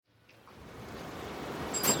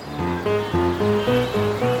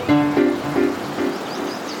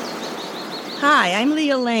Hi, I'm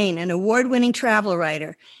Leah Lane, an award-winning travel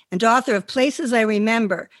writer and author of Places I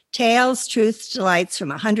Remember, Tales, Truths, Delights from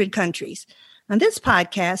 100 Countries. On this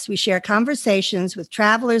podcast, we share conversations with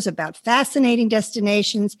travelers about fascinating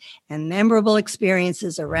destinations and memorable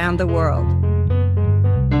experiences around the world.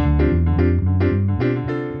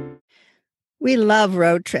 We love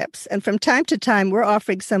road trips, and from time to time, we're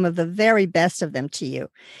offering some of the very best of them to you.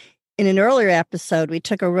 In an earlier episode, we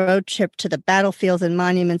took a road trip to the battlefields and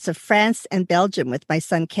monuments of France and Belgium with my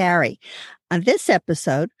son, Carrie. On this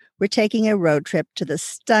episode, we're taking a road trip to the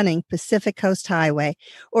stunning Pacific Coast Highway,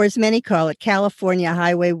 or as many call it, California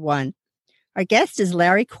Highway 1. Our guest is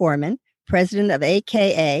Larry Corman, president of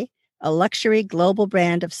AKA, a luxury global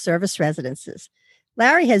brand of service residences.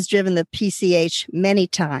 Larry has driven the PCH many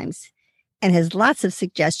times and has lots of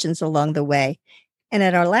suggestions along the way. And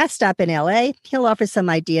at our last stop in LA, he'll offer some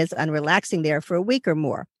ideas on relaxing there for a week or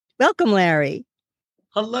more. Welcome, Larry.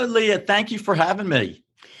 Hello, Leah. Thank you for having me.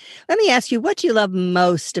 Let me ask you, what do you love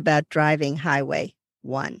most about driving Highway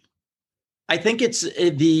 1? I think it's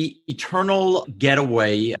the eternal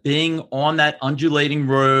getaway, being on that undulating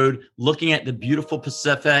road, looking at the beautiful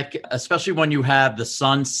Pacific, especially when you have the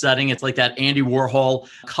sun setting. It's like that Andy Warhol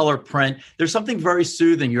color print. There's something very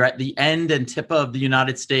soothing. You're at the end and tip of the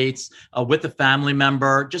United States with a family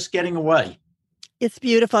member, just getting away. It's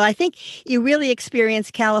beautiful. I think you really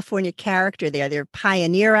experience California character there. There are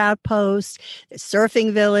pioneer outposts, there's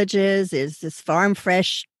surfing villages, there's this farm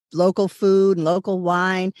fresh local food and local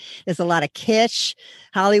wine. There's a lot of kitsch,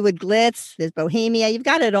 Hollywood glitz, there's Bohemia. You've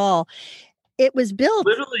got it all. It was built.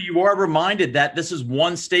 Literally, you are reminded that this is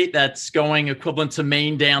one state that's going equivalent to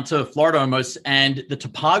Maine down to Florida almost, and the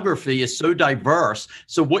topography is so diverse.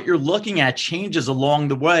 So what you're looking at changes along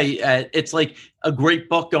the way. It's like a great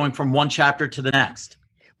book going from one chapter to the next.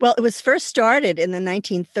 Well, it was first started in the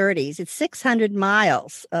 1930s. It's 600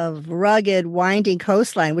 miles of rugged, winding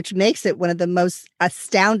coastline, which makes it one of the most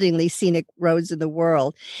astoundingly scenic roads in the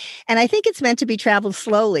world. And I think it's meant to be traveled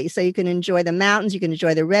slowly, so you can enjoy the mountains, you can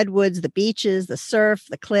enjoy the redwoods, the beaches, the surf,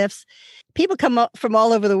 the cliffs. People come up from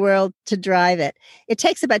all over the world to drive it. It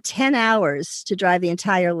takes about 10 hours to drive the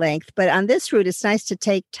entire length, but on this route, it's nice to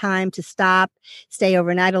take time to stop, stay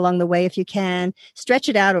overnight along the way if you can, stretch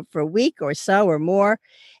it out for a week or so or more.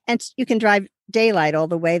 And you can drive daylight all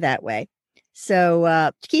the way that way.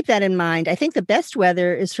 So keep that in mind. I think the best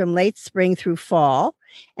weather is from late spring through fall,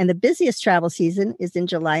 and the busiest travel season is in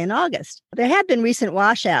July and August. There have been recent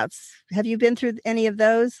washouts. Have you been through any of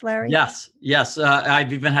those, Larry? Yes.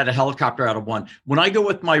 I've even had a helicopter out of one. When I go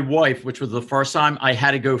with my wife, which was the first time, I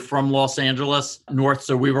had to go from Los Angeles north.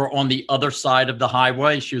 So we were on the other side of the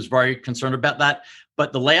highway. She was very concerned about that.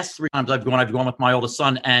 But the last 3 times I've gone with my oldest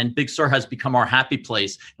son, and Big Sur has become our happy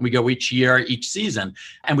place. And we go each year, each season.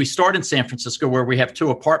 And we start in San Francisco, where we have 2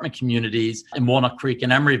 apartment communities in Walnut Creek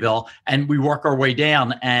and Emeryville. And we work our way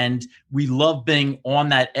down, and we love being on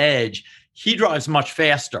that edge. He drives much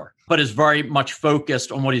faster, but is very much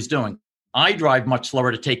focused on what he's doing. I drive much slower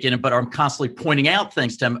to take in, but I'm constantly pointing out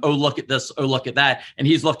things to him. Oh, look at this. Oh, look at that. And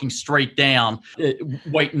he's looking straight down,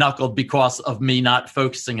 white knuckled because of me not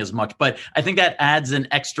focusing as much. But I think that adds an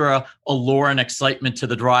extra allure and excitement to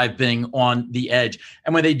the drive being on the edge.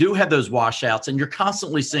 And when they do have those washouts, and you're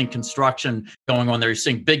constantly seeing construction going on there, you're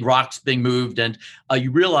seeing big rocks being moved, and you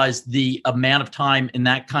realize the amount of time in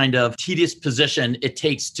that kind of tedious position it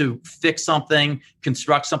takes to fix something,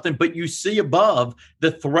 construct something, but you see above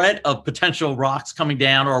the threat of potential rocks coming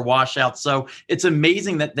down or a washout. So it's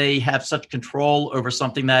amazing that they have such control over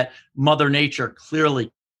something that Mother Nature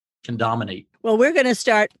clearly can dominate. Well, we're going to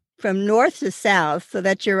start from north to south so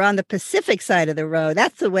that you're on the Pacific side of the road.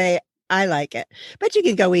 That's the way I like it, but you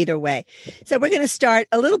can go either way. So we're going to start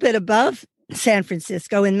a little bit above San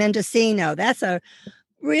Francisco in Mendocino. That's a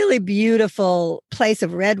really beautiful place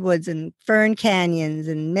of redwoods and fern canyons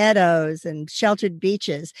and meadows and sheltered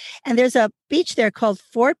beaches. And there's a beach there called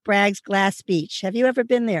Fort Bragg's Glass Beach. Have you ever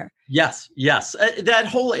been there? Yes. That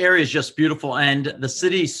whole area is just beautiful. And the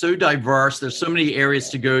city is so diverse. There's so many areas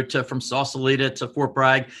to go to, from Sausalito to Fort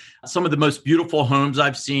Bragg. Some of the most beautiful homes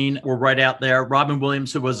I've seen were right out there. Robin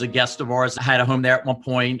Williams, who was a guest of ours, had a home there at one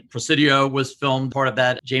point. Presidio was filmed, part of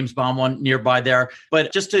that James Bond one nearby there.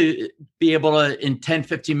 But just to be able to, in 10,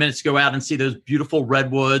 15 minutes, go out and see those beautiful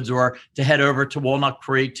redwoods, or to head over to Walnut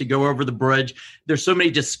Creek, to go over the bridge. There's so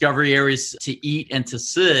many discovery areas to eat and to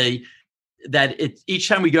see that each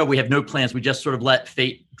time we go, we have no plans. We just sort of let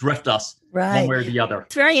fate drift us one way or the other.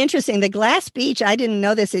 It's very interesting. The Glass Beach, I didn't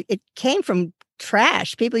know this. It came from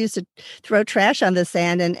trash. People used to throw trash on the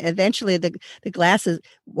sand, and eventually the glasses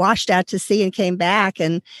washed out to sea and came back,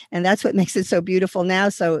 and that's what makes it so beautiful now.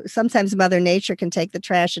 So sometimes Mother Nature can take the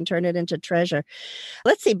trash and turn it into treasure.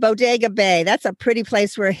 Let's see, Bodega Bay. That's a pretty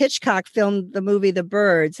place where Hitchcock filmed the movie The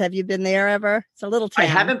Birds. Have you been there ever? It's a little town. I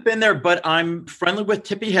haven't been there, but I'm friendly with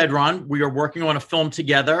Tippi Hedren. We are working on a film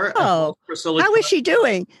together. Oh, how is she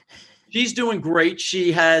doing? She's doing great.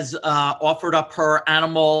 She has offered up her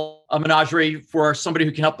animal menagerie for somebody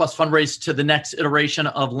who can help us fundraise to the next iteration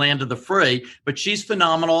of Land of the Free. But she's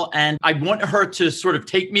phenomenal. And I want her to sort of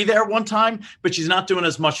take me there one time, but she's not doing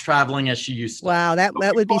as much traveling as she used to. Wow, that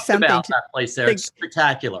would be something. About that place there. It's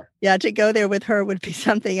spectacular. Yeah, to go there with her would be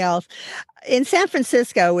something else. In San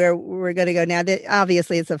Francisco, where we're going to go now,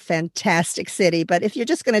 obviously it's a fantastic city. But if you're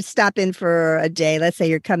just going to stop in for a day, let's say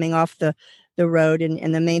you're coming off the road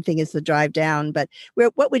and the main thing is the drive down. But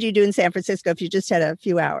what would you do in San Francisco if you just had a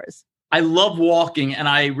few hours? I love walking, and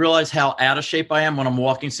I realize how out of shape I am when I'm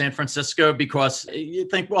walking San Francisco, because you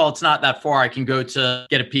think, well, it's not that far. I can go to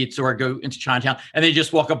get a pizza or go into Chinatown, and they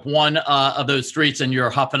just walk up one of those streets and you're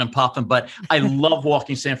huffing and puffing. But I love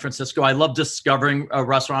walking San Francisco. I love discovering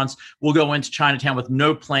restaurants. We'll go into Chinatown with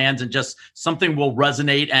no plans and just something will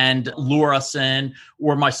resonate and lure us in.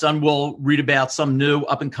 Or my son will read about some new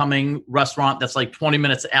up and coming restaurant that's like 20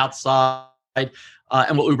 minutes outside.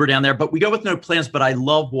 And we'll Uber down there, but we go with no plans. But I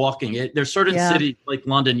love walking. There's certain cities like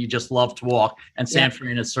London you just love to walk, and San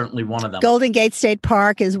Fran is certainly one of them. Golden Gate State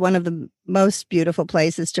Park is one of the most beautiful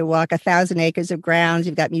places to walk. 1,000 acres of grounds.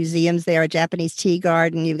 You've got museums there, a Japanese tea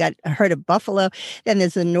garden. You've got a herd of buffalo. Then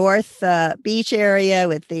there's the North Beach area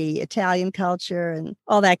with the Italian culture and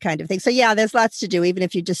all that kind of thing. So yeah, there's lots to do, even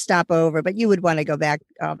if you just stop over. But you would want to go back,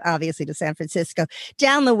 obviously, to San Francisco.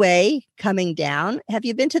 Down the way, coming down, have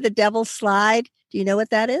you been to the Devil's Slide? Do you know what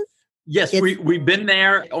that is? Yes, we've been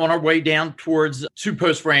there on our way down towards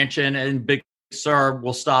Post Ranch and Big Sur.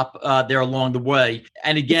 We'll stop there along the way.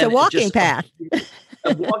 And again, it's a walking path.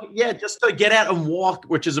 Just to get out and walk,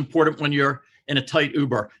 which is important when you're in a tight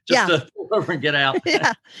Uber, just to pull over and get out.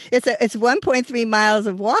 Yeah, it's 1.3 miles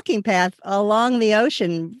of walking path along the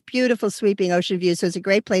ocean, beautiful sweeping ocean view. So it's a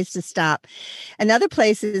great place to stop. Another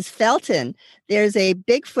place is Felton. There's a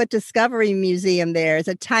Bigfoot Discovery Museum there. It's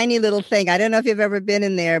a tiny little thing. I don't know if you've ever been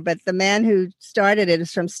in there, but the man who started it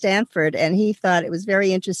is from Stanford, and he thought it was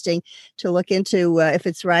very interesting to look into if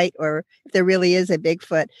it's right or if there really is a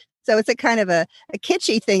Bigfoot. So it's a kind of a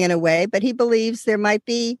kitschy thing in a way, but he believes there might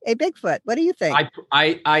be a Bigfoot. What do you think?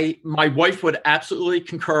 My wife would absolutely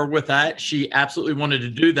concur with that. She absolutely wanted to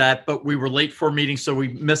do that, but we were late for a meeting, so we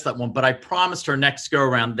missed that one. But I promised her next go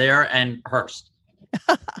around there and Hearst.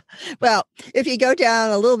 Well, if you go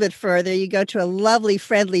down a little bit further, you go to a lovely,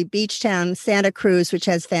 friendly beach town, Santa Cruz, which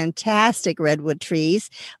has fantastic redwood trees,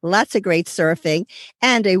 lots of great surfing,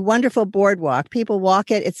 and a wonderful boardwalk. People walk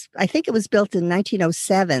it. I think it was built in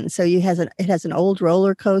 1907, so it has an old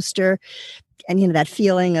roller coaster, and that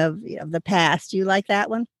feeling of the past. Do you like that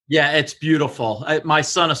one? Yeah, it's beautiful. My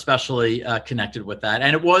son especially connected with that.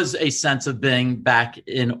 And it was a sense of being back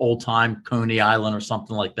in old time Coney Island or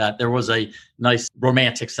something like that. There was a nice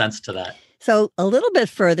romantic sense to that. So a little bit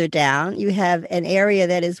further down, you have an area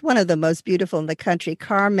that is one of the most beautiful in the country,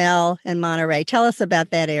 Carmel and Monterey. Tell us about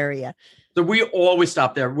that area. So we always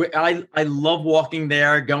stop there. I love walking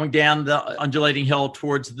there, going down the undulating hill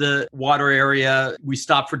towards the water area. We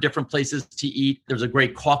stop for different places to eat. There's a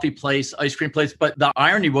great coffee place, ice cream place. But the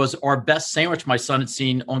irony was our best sandwich my son had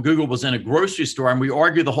seen on Google was in a grocery store. And we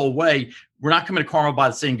argued the whole way, we're not coming to Carmel by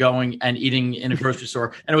the Sea and going and eating in a grocery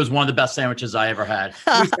store. And it was one of the best sandwiches I ever had.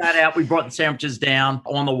 We sat out, we brought the sandwiches down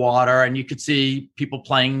on the water, and you could see people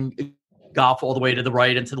playing golf all the way to the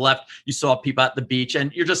right and to the left. You saw people at the beach,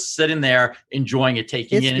 and you're just sitting there enjoying it,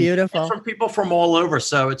 taking it's beautiful. And from people from all over.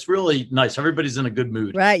 So it's really nice. Everybody's in a good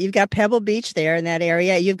mood. Right. You've got Pebble Beach there in that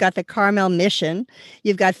area. You've got the Carmel Mission.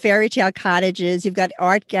 You've got fairy tale cottages. You've got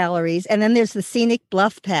art galleries. And then there's the Scenic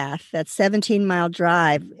Bluff Path, that 17-mile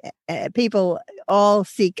drive. People all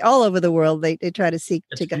over the world. They try to seek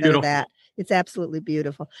to go to that. It's absolutely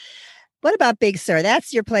beautiful. What about Big Sur?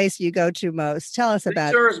 That's your place you go to most. Tell us about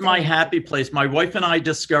it. Big Sur is my happy place. My wife and I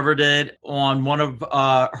discovered it on one of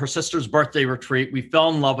her sister's birthday retreat. We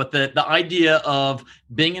fell in love with it. The idea of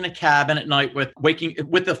being in a cabin at night with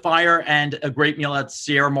a fire and a great meal at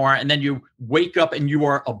Sierra Mar, and then you wake up and you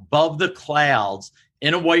are above the clouds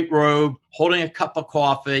in a white robe, holding a cup of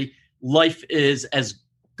coffee. Life is as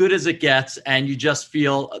good as it gets, and you just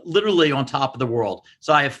feel literally on top of the world.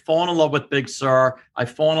 So I have fallen in love with Big Sur. I've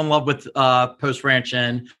fallen in love with Post Ranch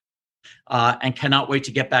Inn, and cannot wait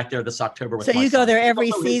to get back there this October with So my you son. go there every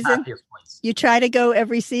season? You try to go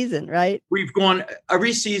every season, right? We've gone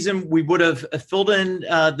every season. We would have filled in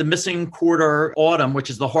the missing quarter autumn, which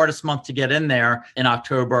is the hardest month to get in there in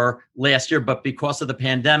October last year, but because of the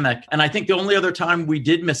pandemic. And I think the only other time we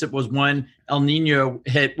did miss it was when El Nino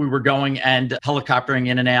hit. We were going and helicoptering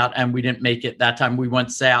in and out, and we didn't make it that time. We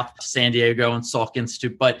went south to San Diego and Salk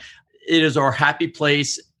Institute, but it is our happy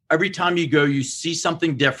place. Every time you go, you see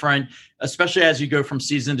something different, especially as you go from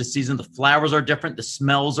season to season. The flowers are different. The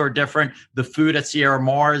smells are different. The food at Sierra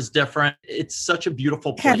Mar is different. It's such a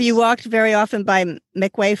beautiful place. Have you walked very often by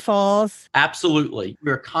McWay Falls? Absolutely.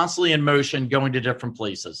 We're constantly in motion going to different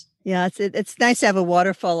places. Yeah, it's nice to have a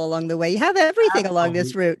waterfall along the way. You have everything along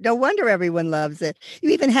this route. No wonder everyone loves it. You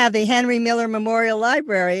even have the Henry Miller Memorial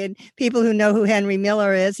Library. And people who know who Henry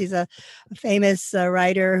Miller is, he's a famous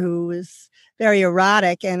writer who was very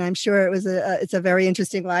erotic, and I'm sure it's a very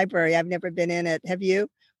interesting library. I've never been in it. Have you?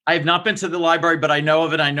 I have not been to the library, but I know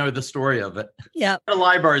of it. I know the story of it. Yeah. The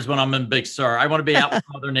library is when I'm in Big Sur. I want to be out with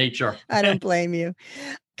Mother Nature. I don't blame you.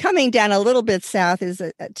 Coming down a little bit south is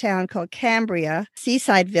a town called Cambria,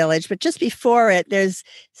 seaside village. But just before it, there's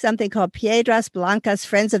something called Piedras Blancas,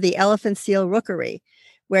 Friends of the Elephant Seal Rookery,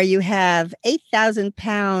 where you have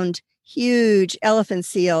 8,000-pound huge elephant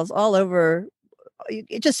seals all over.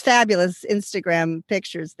 Just fabulous Instagram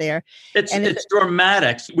pictures there. It's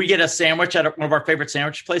dramatic. We get a sandwich at one of our favorite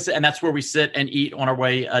sandwich places, and that's where we sit and eat on our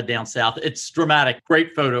way down south. It's dramatic.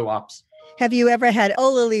 Great photo ops. Have you ever had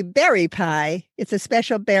Olili berry pie? It's a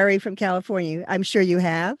special berry from California. I'm sure you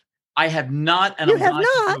have. I have not. And you have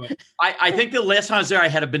not? I think the last time I was there, I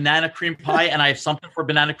had a banana cream pie, and I have something for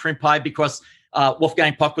banana cream pie because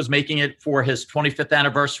Wolfgang Puck was making it for his 25th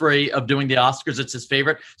anniversary of doing the Oscars. It's his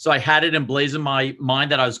favorite. So I had it emblazoned in my mind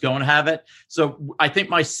that I was going to have it. So I think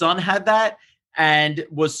my son had that and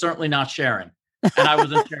was certainly not sharing. And I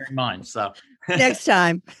wasn't sharing mine. So next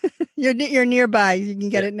time. You're nearby. You can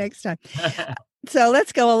get it next time. So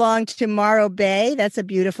let's go along to Morro Bay. That's a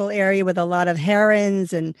beautiful area with a lot of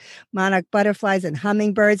herons and monarch butterflies and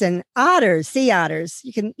hummingbirds and otters, sea otters.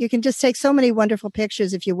 You can just take so many wonderful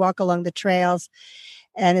pictures if you walk along the trails,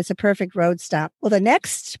 and it's a perfect road stop. Well, the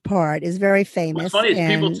next part is very famous. What's funny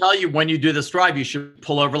is people tell you when you do this drive, you should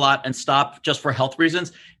pull over a lot and stop just for health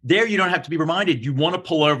reasons. There, you don't have to be reminded. You want to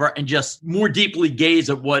pull over and just more deeply gaze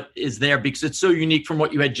at what is there because it's so unique from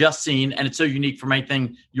what you had just seen, and it's so unique from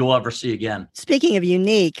anything you'll ever see again. Speaking of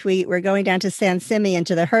unique, we're going down to San Simeon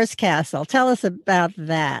to the Hearst Castle. Tell us about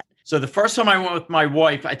that. So the first time I went with my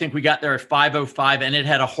wife, I think we got there at 5:05 and it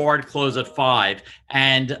had a hard close at 5.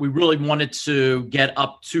 And we really wanted to get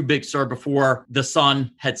up to Big Sur before the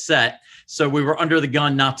sun had set. So we were under the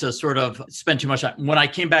gun not to sort of spend too much time. When I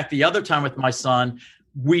came back the other time with my son,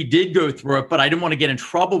 we did go through it, but I didn't want to get in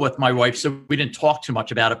trouble with my wife. So we didn't talk too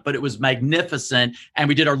much about it, but it was magnificent. And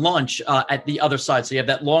we did our lunch at the other side. So you have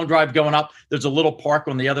that long drive going up. There's a little park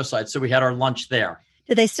on the other side. So we had our lunch there.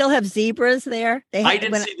 Do they still have zebras there? I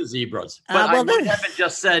didn't see the zebras, but I haven't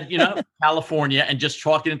just said, California and just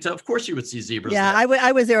chalk it into, of course you would see zebras. Yeah,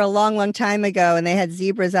 I was there a long, long time ago and they had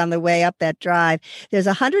zebras on the way up that drive. There's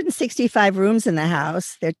 165 rooms in the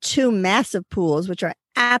house. There are 2 massive pools, which are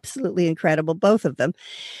absolutely incredible, both of them.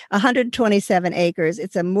 127 acres.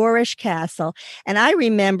 It's a Moorish castle. And I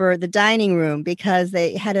remember the dining room because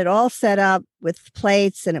they had it all set up with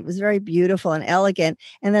plates and it was very beautiful and elegant.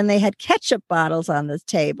 And then they had ketchup bottles on the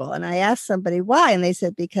table. And I asked somebody why. And they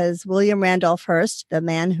said, because William Randolph Hearst, the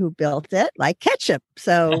man who built it, liked ketchup.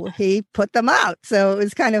 So he put them out. So it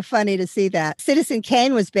was kind of funny to see that. Citizen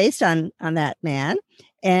Kane was based on that man.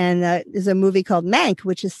 And there's a movie called Mank,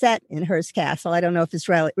 which is set in Hearst Castle. I don't know if it's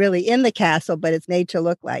really in the castle, but it's made to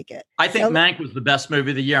look like it. I think Mank was the best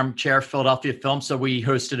movie of the year. I'm chair of Philadelphia Film, so we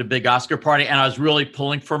hosted a big Oscar party, and I was really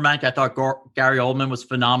pulling for Mank. I thought Gary Oldman was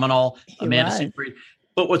phenomenal, Amanda Seyfried.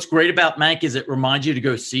 But what's great about Mank is it reminds you to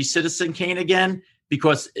go see Citizen Kane again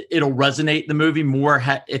because it'll resonate the movie more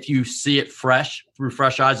if you see it fresh, through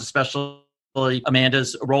fresh eyes, especially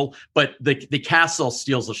Amanda's role, but the castle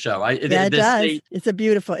steals the show. It does. It's a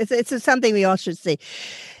beautiful. It's something we all should see.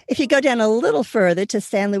 If you go down a little further to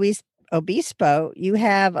San Luis Obispo, you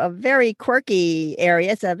have a very quirky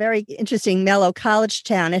area. It's a very interesting, mellow college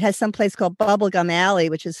town. It has some place called Bubblegum Alley,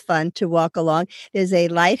 which is fun to walk along. There's a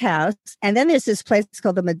lighthouse. And then there's this place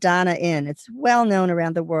called the Madonna Inn. It's well known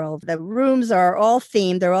around the world. The rooms are all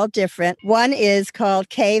themed. They're all different. One is called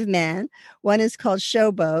Caveman. One is called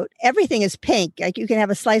Showboat. Everything is pink. Like you can have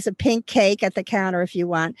a slice of pink cake at the counter if you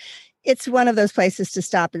want. It's one of those places to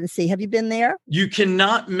stop and see. Have you been there? You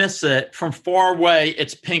cannot miss it from far away.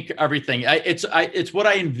 It's pink, everything. It's what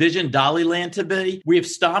I envisioned Dollyland to be. We have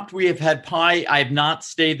stopped. We have had pie. I have not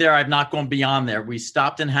stayed there. I've not gone beyond there. We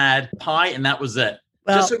stopped and had pie, and that was it.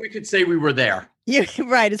 Well, just so we could say we were there. You're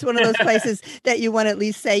right. It's one of those places that you want to at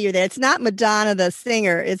least say you're there. It's not Madonna, the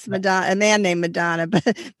singer. It's Madonna, a man named Madonna,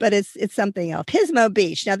 but it's something else. Pismo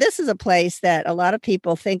Beach. Now, this is a place that a lot of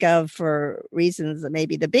people think of for reasons that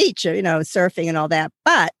maybe the beach, or, surfing and all that.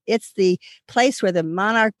 But it's the place where the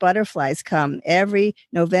monarch butterflies come every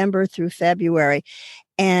November through February.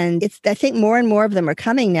 And I think more and more of them are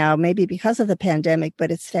coming now, maybe because of the pandemic,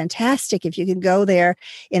 but it's fantastic if you can go there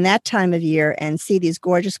in that time of year and see these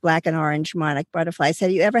gorgeous black and orange monarch butterflies.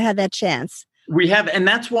 Have you ever had that chance? We have, and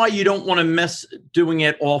that's why you don't want to miss doing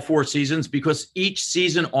it all 4 seasons, because each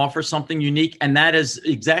season offers something unique. And that is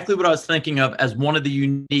exactly what I was thinking of as one of the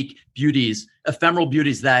unique beauties, ephemeral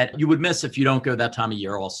beauties that you would miss if you don't go that time of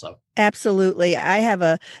year also. Absolutely. I have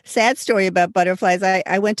a sad story about butterflies.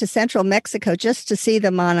 I went to central Mexico just to see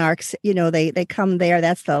the monarchs. They come there.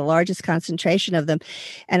 That's the largest concentration of them.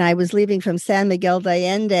 And I was leaving from San Miguel de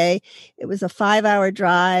Allende. It was a 5-hour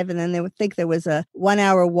drive. And then they would think there was a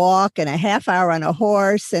 1-hour walk and a half hour on a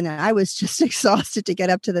horse. And I was just exhausted to get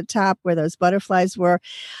up to the top where those butterflies were.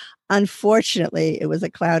 Unfortunately, it was a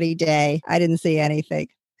cloudy day. I didn't see anything.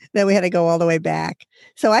 Then we had to go all the way back.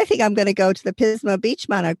 So I think I'm going to go to the Pismo Beach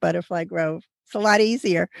Monarch Butterfly Grove. It's a lot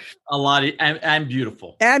easier. And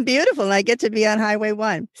beautiful. And beautiful. And I get to be on Highway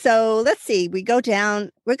 1. So let's see. We go down.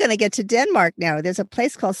 We're going to get to Denmark now. There's a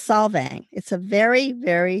place called Solvang. It's a very,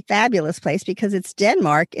 very fabulous place because it's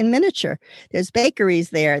Denmark in miniature. There's bakeries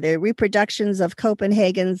there. There are reproductions of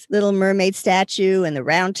Copenhagen's Little Mermaid statue and the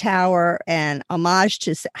Round Tower and homage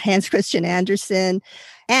to Hans Christian Andersen.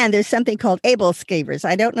 And there's something called æbleskivers.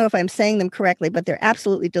 I don't know if I'm saying them correctly, but they're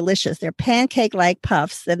absolutely delicious. They're pancake-like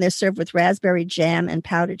puffs, and they're served with raspberry jam and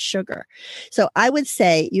powdered sugar. So I would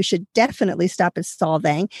say you should definitely stop at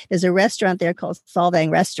Solvang. There's a restaurant there called Solvang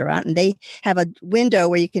Restaurant, and they have a window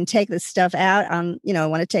where you can take the stuff out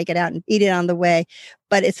want to take it out and eat it on the way.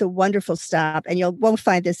 But it's a wonderful stop, and you won't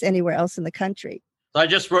find this anywhere else in the country. So I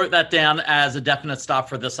just wrote that down as a definite stop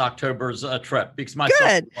for this October's trip because my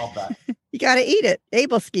son love that. You got to eat it.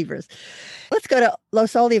 æbleskivers. Let's go to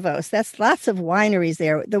Los Olivos. That's lots of wineries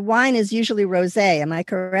there. The wine is usually rosé. Am I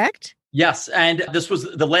correct? Yes. And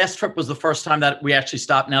the last trip was the first time that we actually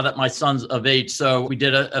stopped now that my son's of age. So we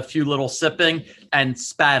did a few little sipping and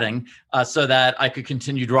spatting so that I could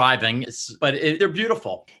continue driving. But they're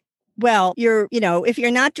beautiful. Well, if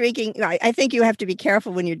you're not drinking, I think you have to be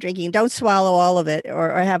careful when you're drinking. Don't swallow all of it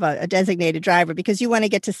or have a designated driver because you want to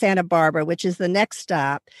get to Santa Barbara, which is the next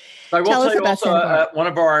stop. So I will tell you also, one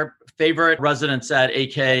of our favorite residents at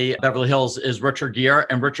AK Beverly Hills is Richard Gere,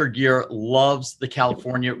 and Richard Gere loves the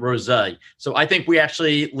California Rosé. So I think we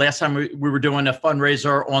actually, last time we were doing a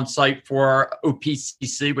fundraiser on site for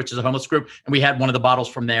OPCC, which is a homeless group, and we had one of the bottles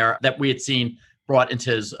from there that we had seen brought into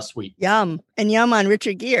his suite. Yum. And yum on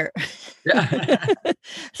Richard Gere. Yeah.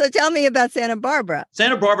 So tell me about Santa Barbara.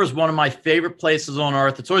 Santa Barbara is one of my favorite places on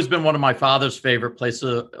earth. It's always been one of my father's favorite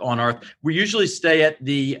places on earth. We usually stay at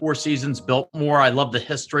the Four Seasons Biltmore. I love the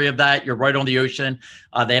history of that. You're right on the ocean.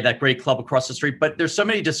 They have that great club across the street, but there's so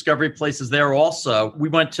many discovery places there also. We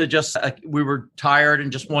went to we were tired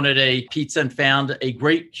and just wanted a pizza and found a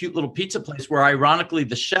great, cute little pizza place where ironically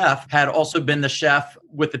the chef had also been the chef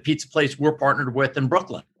with the pizza place we're partnered with in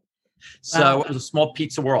Brooklyn. So It was a small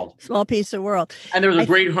pizza world. Small pizza world. And there was a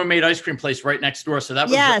great homemade ice cream place right next door. So that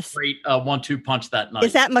was a great 1-2 punch that night.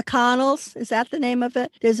 Is that McConnell's? Is that the name of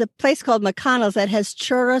it? There's a place called McConnell's that has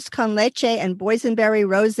churros con leche and boysenberry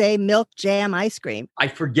rosé milk jam ice cream. I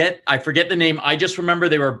forget the name. I just remember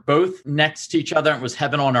they were both next to each other. And it was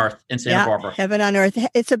heaven on earth in Santa Barbara. Heaven on earth.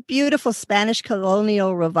 It's a beautiful Spanish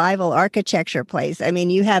colonial revival architecture place. I mean,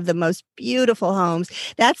 you have the most beautiful homes.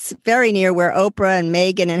 That's very near where Oprah and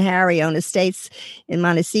Meghan and Harry own estates in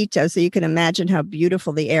Montecito. So you can imagine how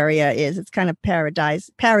beautiful the area is. It's kind of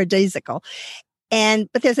paradisical.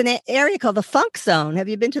 But there's an area called the Funk Zone. Have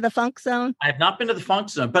you been to the Funk Zone? I have not been to the Funk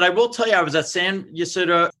Zone, but I will tell you, I was at San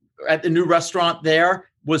Ysidro at the new restaurant there.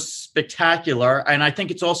 Was spectacular. And I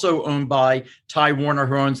think it's also owned by Ty Warner,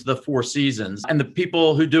 who owns the Four Seasons. And the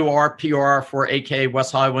people who do our PR for AK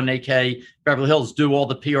West Hollywood and AK Beverly Hills do all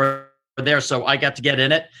the PR there. So I got to get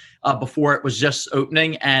in it before it was just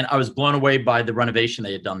opening. And I was blown away by the renovation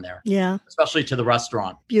they had done there. Yeah. Especially to the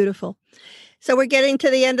restaurant. Beautiful. So we're getting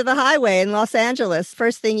to the end of the highway in Los Angeles.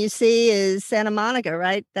 First thing you see is Santa Monica,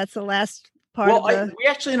 right? That's the last part of the... We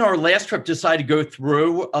actually, in our last trip, decided to go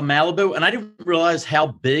through Malibu, and I didn't realize how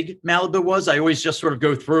big Malibu was. I always just sort of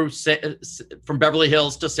go through from Beverly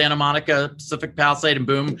Hills to Santa Monica, Pacific Palisade, and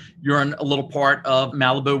boom, you're in a little part of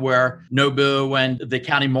Malibu where Nobu and the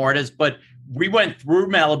County Mart is. But we went through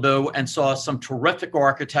Malibu and saw some terrific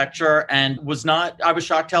architecture and I was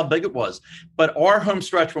shocked how big it was. But our home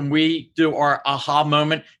stretch when we do our aha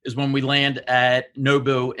moment is when we land at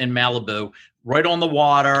Nobu in Malibu, right on the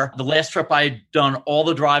water. The last trip I had done all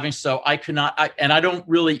the driving, so I could not, and I don't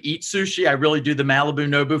really eat sushi. I really do the Malibu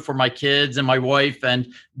Nobu for my kids and my wife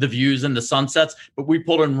and the views and the sunsets. But we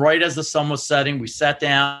pulled in right as the sun was setting. We sat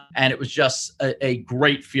down and it was just a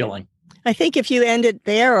great feeling. I think if you ended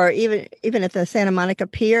there or even at the Santa Monica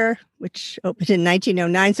Pier, which opened in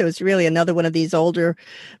 1909, so it's really another one of these older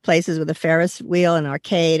places with a Ferris wheel and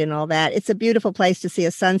arcade and all that. It's a beautiful place to see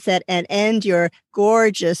a sunset and end your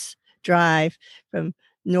gorgeous drive from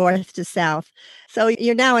north to south. So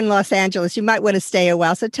you're now in Los Angeles. You might want to stay a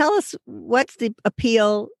while. So tell us, what's the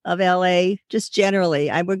appeal of LA just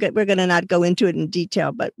generally? We're going to not go into it in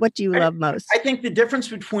detail, but what do you love most? I think the difference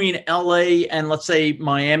between LA and, let's say,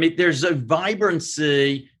 Miami, there's a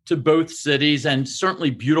vibrancy to both cities and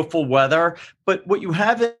certainly beautiful weather. But what you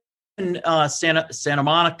have in Santa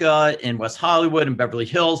Monica, in West Hollywood, in Beverly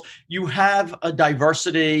Hills, you have a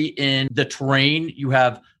diversity in the terrain. You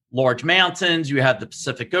have large mountains, you have the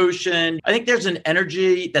Pacific Ocean. I think there's an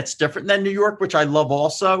energy that's different than New York, which I love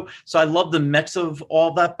also. So I love the mix of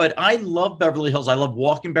all that, but I love Beverly Hills. I love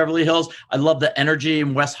walking Beverly Hills. I love the energy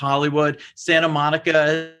in West Hollywood. Santa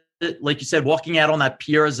Monica, like you said, walking out on that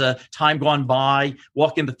pier is a time gone by.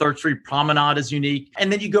 Walking the 3rd Street Promenade is unique.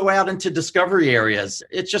 And then you go out into discovery areas.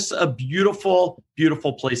 It's just a beautiful,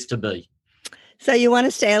 beautiful place to be. So you want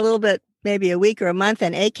to stay a little bit, maybe a week or a month,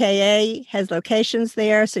 and AKA has locations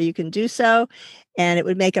there, so you can do so. And it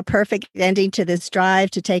would make a perfect ending to this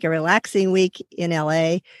drive to take a relaxing week in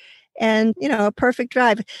LA and, a perfect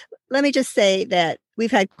drive. Let me just say that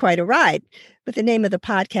we've had quite a ride, but the name of the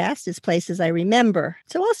podcast is Places I Remember.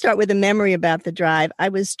 So I'll start with a memory about the drive. I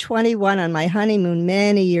was 21 on my honeymoon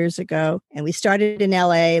many years ago, and we started in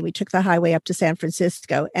LA and we took the highway up to San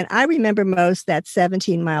Francisco. And I remember most that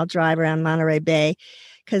 17-mile drive around Monterey Bay,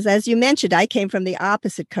 because as you mentioned, I came from the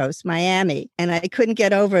opposite coast, Miami, and I couldn't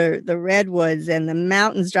get over the redwoods and the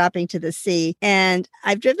mountains dropping to the sea. And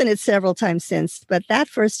I've driven it several times since, but that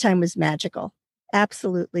first time was magical.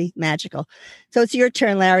 Absolutely magical. So it's your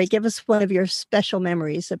turn, Larry. Give us one of your special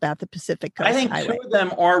memories about the Pacific Coast Highway. I think 2 of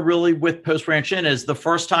them are really with Post Ranch Inn. Is the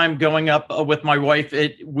first time going up with my wife,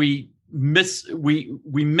 we missed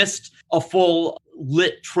a full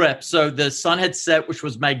lit trip. So the sun had set, which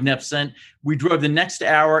was magnificent. We drove the next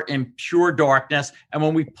hour in pure darkness. And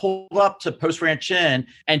when we pulled up to Post Ranch Inn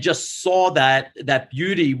and just saw that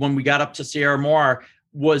beauty when we got up to Sierra Mar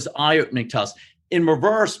was eye-opening to us. In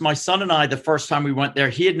reverse, my son and I, the first time we went there,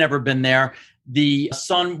 he had never been there. The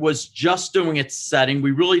sun was just doing its setting.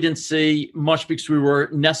 We really didn't see much because we were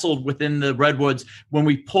nestled within the redwoods. When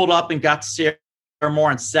we pulled up and got to Sierra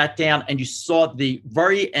Mar and sat down and you saw the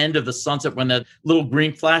very end of the sunset when the little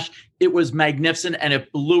green flash, it was magnificent and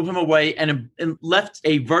it blew him away and it left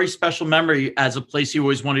a very special memory as a place he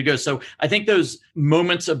always wanted to go. So I think those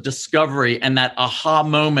moments of discovery and that aha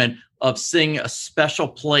moment of seeing a special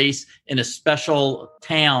place in a special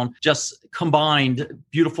town just combined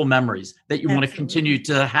beautiful memories that you want to continue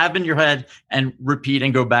to have in your head and repeat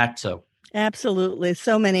and go back to. Absolutely.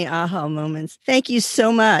 So many aha moments. Thank you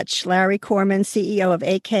so much, Larry Corman, CEO of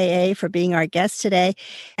AKA, for being our guest today.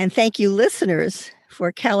 And thank you, listeners,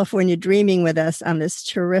 for California dreaming with us on this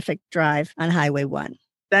terrific drive on Highway 1.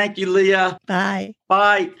 Thank you, Leah. Bye.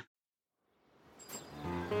 Bye.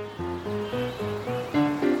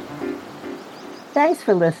 Thanks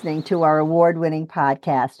for listening to our award-winning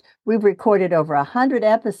podcast. We've recorded over 100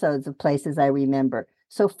 episodes of Places I Remember,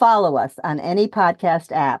 so follow us on any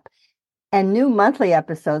podcast app. And new monthly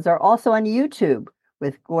episodes are also on YouTube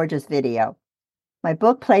with gorgeous video. My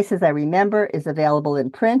book, Places I Remember, is available in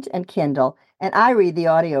print and Kindle, and I read the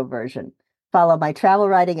audio version. Follow my travel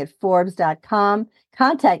writing at Forbes.com.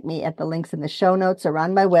 Contact me at the links in the show notes or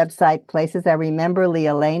on my website, placesiremember,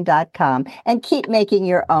 leahlane.com, and keep making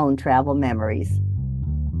your own travel memories.